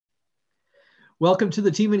Welcome to the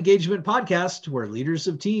Team Engagement Podcast, where leaders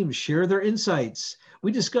of teams share their insights.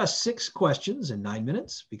 We discuss 6 questions in 9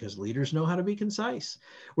 minutes because leaders know how to be concise.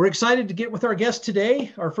 We're excited to get with our guest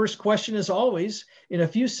today. Our first question, as always, in a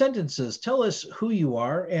few sentences, tell us who you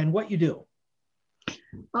are and what you do.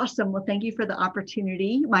 Awesome. Well, thank you for the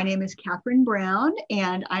opportunity. My name is Catherine Brown,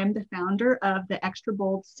 and I'm the founder of the Extra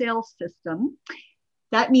Bold Sales System.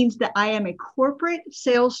 That means that I am a corporate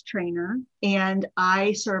sales trainer, and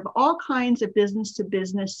I serve all kinds of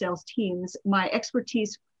business-to-business sales teams. My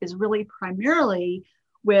expertise is really primarily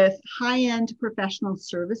with high-end professional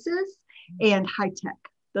services and high tech.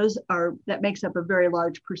 That makes up a very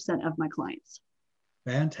large percent of my clients.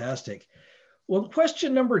 Fantastic. Well,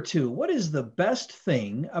 question number 2, what is the best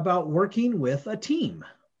thing about working with a team?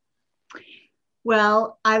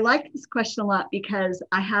 Well, I like this question a lot because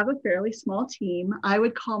I have a fairly small team. I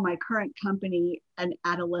would call my current company an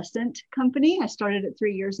adolescent company. I started it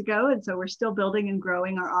 3 years ago, and so we're still building and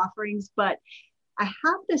growing our offerings, but I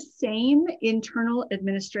have the same internal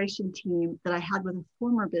administration team that I had with a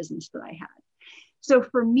former business that I had. So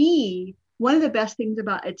for me, one of the best things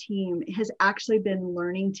about a team has actually been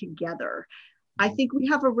learning together. I think we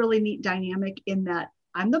have a really neat dynamic in that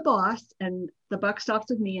I'm the boss and the buck stops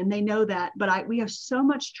with me, and they know that, but we have so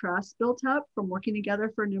much trust built up from working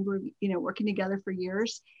together for working together for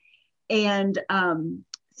years. And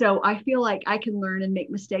so I feel like I can learn and make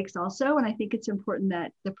mistakes also. And I think it's important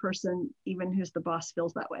that the person, even who's the boss,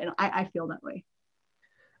 feels that way. And I feel that way.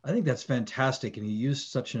 I think that's fantastic. And you used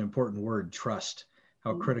such an important word, trust.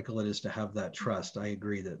 How critical it is to have that trust. I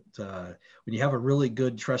agree that when you have a really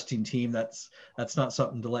good trusting team, that's not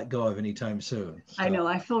something to let go of anytime soon. So. I know,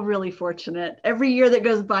 I feel really fortunate. Every year that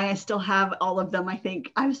goes by, I still have all of them. I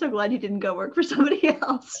think, I'm so glad you didn't go work for somebody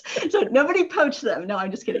else. So nobody poached them. No, I'm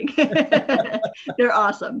just kidding. They're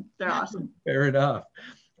awesome. They're awesome. Fair enough.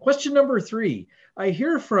 Question number 3. I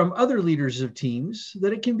hear from other leaders of teams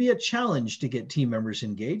that it can be a challenge to get team members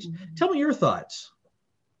engaged. Tell me your thoughts.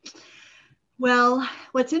 Well,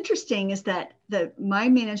 what's interesting is that my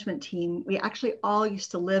management team, we actually all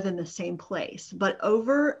used to live in the same place, but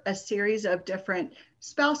over a series of different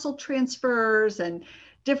spousal transfers and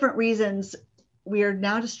different reasons, we are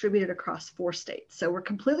now distributed across 4 states. So we're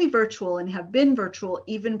completely virtual and have been virtual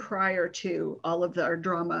even prior to all of our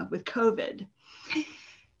drama with COVID.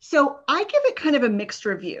 So I give it kind of a mixed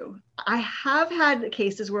review. I have had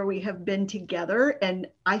cases where we have been together, and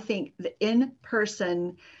I think the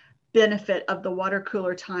in-person benefit of the water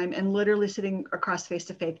cooler time and literally sitting across face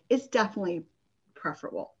to face is definitely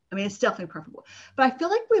preferable. I mean, it's definitely preferable, but I feel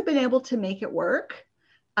like we've been able to make it work.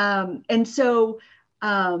 And so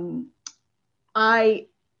I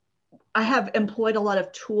have employed a lot of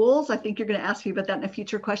tools. I think you're going to ask me about that in a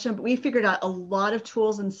future question, but we figured out a lot of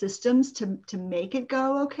tools and systems to make it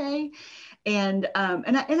go okay. And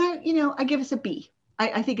I give us a B.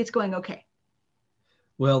 I think it's going okay.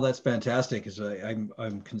 Well, that's fantastic.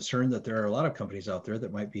 I'm concerned that there are a lot of companies out there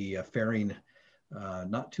that might be faring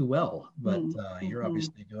not too well, but you're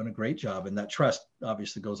obviously doing a great job, and that trust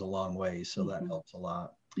obviously goes a long way, so that helps a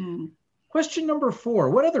lot. Question number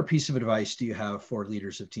 4, what other piece of advice do you have for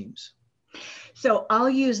leaders of teams? So I'll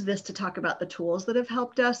use this to talk about the tools that have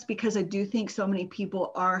helped us, because I do think so many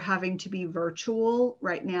people are having to be virtual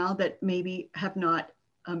right now that maybe have not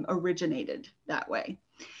originated that way.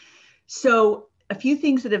 So a few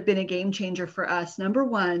things that have been a game changer for us. Number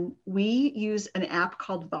 1, we use an app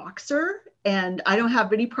called Voxer, and I don't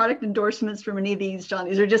have any product endorsements from any of these, John.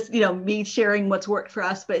 These are just, me sharing what's worked for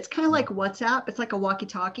us, but it's kind of like WhatsApp. It's like a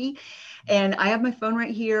walkie-talkie, and I have my phone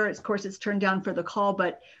right here. Of course, it's turned down for the call,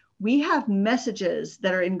 but we have messages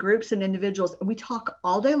that are in groups and individuals, and we talk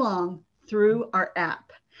all day long through our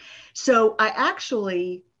app. So I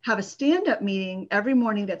actually have a stand-up meeting every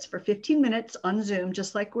morning that's for 15 minutes on Zoom,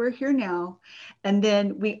 just like we're here now. And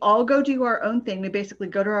then we all go do our own thing. We basically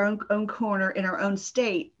go to our own corner in our own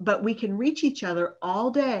state, but we can reach each other all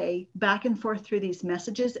day back and forth through these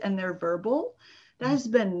messages, and they're verbal. That has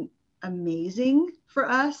been amazing for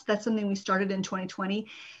us. That's something we started in 2020.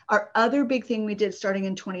 Our other big thing we did starting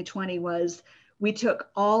in 2020 was we took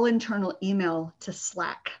all internal email to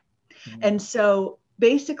Slack. And so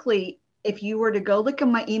basically, if you were to go look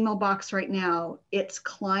in my email box right now, it's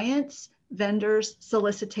clients, vendors,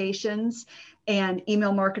 solicitations, and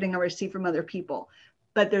email marketing I receive from other people.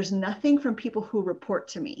 But there's nothing from people who report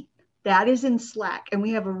to me. That is in Slack. And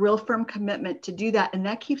we have a real firm commitment to do that. And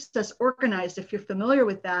that keeps us organized. If you're familiar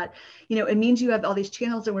with that, it means you have all these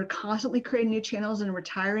channels, and we're constantly creating new channels and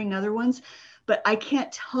retiring other ones. But I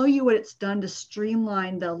can't tell you what it's done to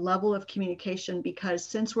streamline the level of communication, because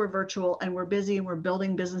since we're virtual and we're busy and we're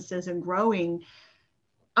building businesses and growing,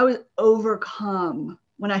 I was overcome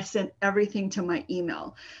when I sent everything to my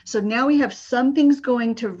email. So now we have some things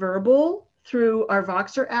going to verbal through our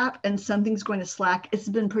Voxer app and some things going to Slack. It's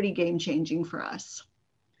been pretty game changing for us.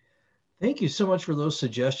 Thank you so much for those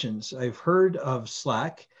suggestions. I've heard of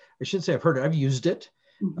Slack. I should say I've used it.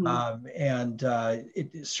 Mm-hmm.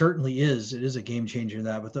 It certainly is. It is a game changer in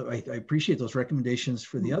that. But I appreciate those recommendations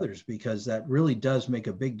for the others, because that really does make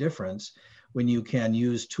a big difference when you can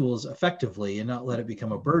use tools effectively and not let it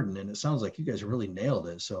become a burden. And it sounds like you guys really nailed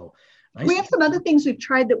it. So nice. We have some other things we've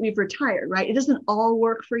tried that we've retired, right? It doesn't all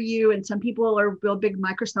work for you. And some people are real big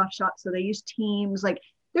Microsoft shops, so they use Teams. Like,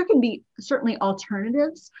 there can be certainly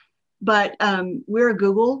alternatives. But we're a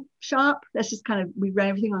Google shop. That's just kind of, we run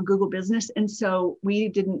everything on Google Business. And so we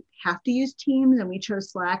didn't have to use Teams, and we chose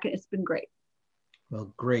Slack, and it's been great.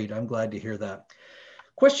 Well, great. I'm glad to hear that.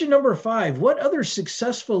 Question number 5, what other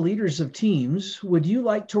successful leaders of teams would you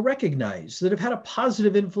like to recognize that have had a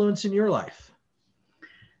positive influence in your life?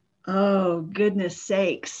 Oh, goodness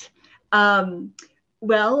sakes.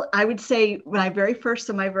 Well, I would say my very first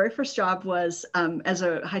job was as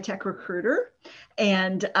a high-tech recruiter.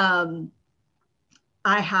 And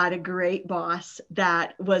I had a great boss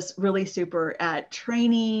that was really super at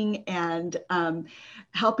training and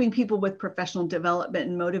helping people with professional development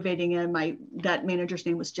and motivating them. That manager's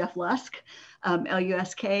name was Jeff Lusk,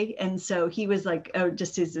 Lusk. And so he was like,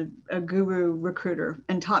 just as a guru recruiter,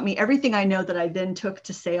 and taught me everything I know that I then took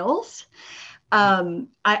to sales.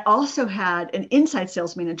 I also had an inside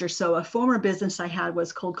sales manager. So a former business I had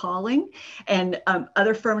was cold calling, and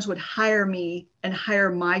other firms would hire me and hire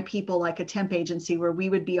my people, like a temp agency where we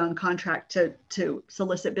would be on contract to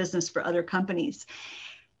solicit business for other companies.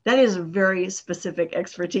 That is a very specific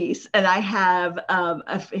expertise. And I have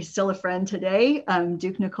still a friend today,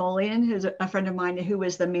 Duke Napoleon, who's a friend of mine, who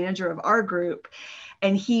was the manager of our group.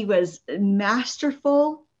 And he was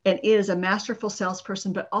masterful and is a masterful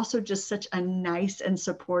salesperson, but also just such a nice and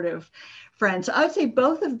supportive friend. So I would say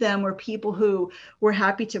both of them were people who were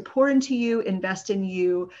happy to pour into you, invest in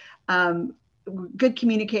you, good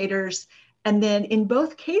communicators. And then in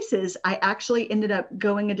both cases, I actually ended up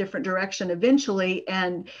going a different direction eventually.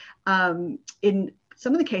 And in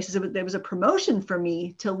some of the cases, there was a promotion for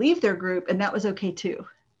me to leave their group, and that was okay too.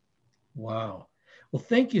 Wow. Well,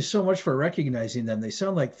 thank you so much for recognizing them. They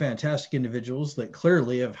sound like fantastic individuals that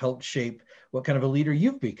clearly have helped shape what kind of a leader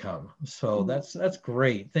you've become. So that's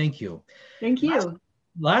great. Thank you. Thank you.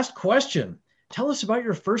 Last question. Tell us about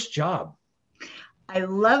your first job. I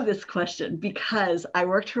love this question because I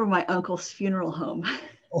worked for my uncle's funeral home.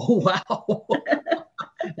 Oh, wow.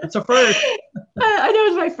 That's a first. I know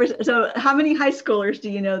it's my first. So how many high schoolers do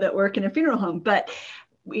you know that work in a funeral home? But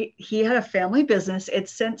he had a family business.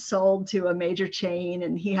 It's since sold to a major chain,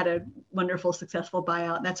 and he had a wonderful, successful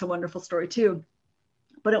buyout. And that's a wonderful story too.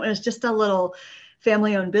 But it was just a little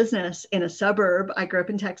family-owned business in a suburb. I grew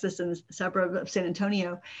up in Texas, in the suburb of San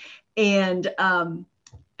Antonio. And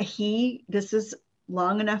this is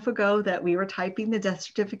long enough ago that we were typing the death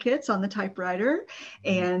certificates on the typewriter,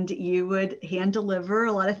 and you would hand deliver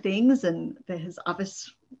a lot of things. And his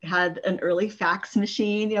office had an early fax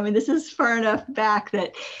machine. I mean, this is far enough back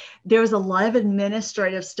that there was a lot of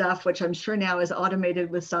administrative stuff, which I'm sure now is automated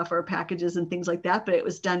with software packages and things like that, but it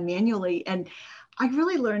was done manually. And I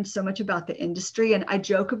really learned so much about the industry, and I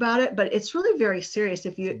joke about it, but it's really very serious.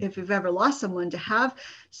 If you've ever lost someone, to have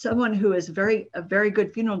someone who is a very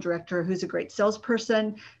good funeral director, who's a great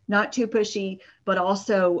salesperson, not too pushy, but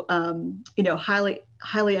also highly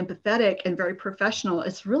empathetic and very professional,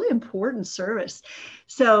 it's really important service.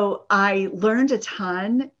 So I learned a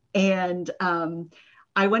ton, and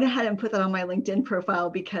I went ahead and put that on my LinkedIn profile,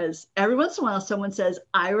 because every once in a while someone says,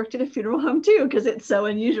 I worked at a funeral home too, because it's so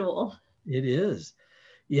unusual. It is.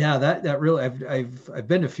 Yeah, that really, I've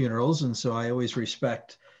been to funerals, and so I always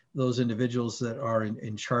respect those individuals that are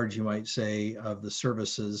in charge, you might say, of the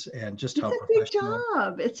services, and just how professional. It's a big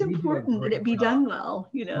job. It's important that it be done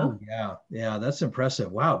well, Oh, yeah, that's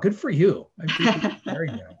impressive. Wow, good for you. I appreciate you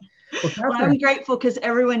sharing that. Well, I'm grateful, because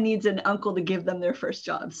everyone needs an uncle to give them their first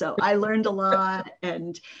job. So I learned a lot,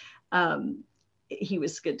 and he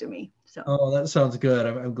was good to me. So. Oh, that sounds good.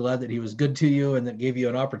 I'm glad that he was good to you, and that gave you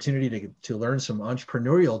an opportunity to learn some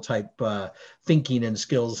entrepreneurial type thinking and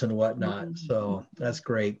skills and whatnot. Mm-hmm. So that's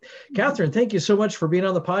great. Mm-hmm. Catherine, thank you so much for being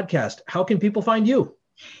on the podcast. How can people find you?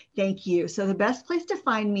 Thank you. So the best place to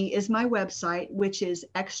find me is my website, which is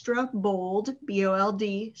extrabold,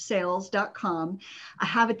 BOLD, sales.com. I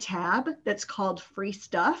have a tab that's called Free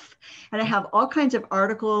Stuff, and I have all kinds of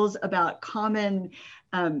articles about common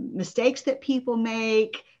mistakes that people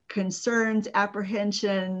make, concerns,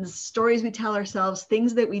 apprehensions, stories we tell ourselves,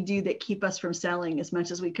 things that we do that keep us from selling as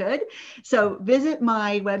much as we could. So visit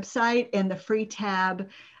my website and the free tab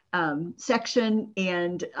section,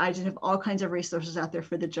 and I just have all kinds of resources out there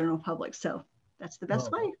for the general public. So that's the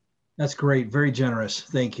best way. That's great. Very generous.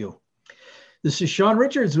 Thank you. This is Sean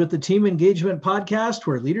Richards with the Team Engagement Podcast,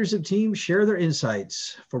 where leaders of teams share their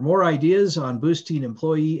insights. For more ideas on boosting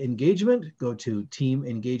employee engagement, go to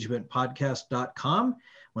teamengagementpodcast.com.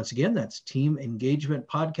 Once again, that's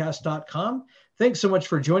teamengagementpodcast.com. Thanks so much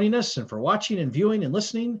for joining us and for watching and viewing and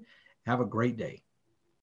listening. Have a great day.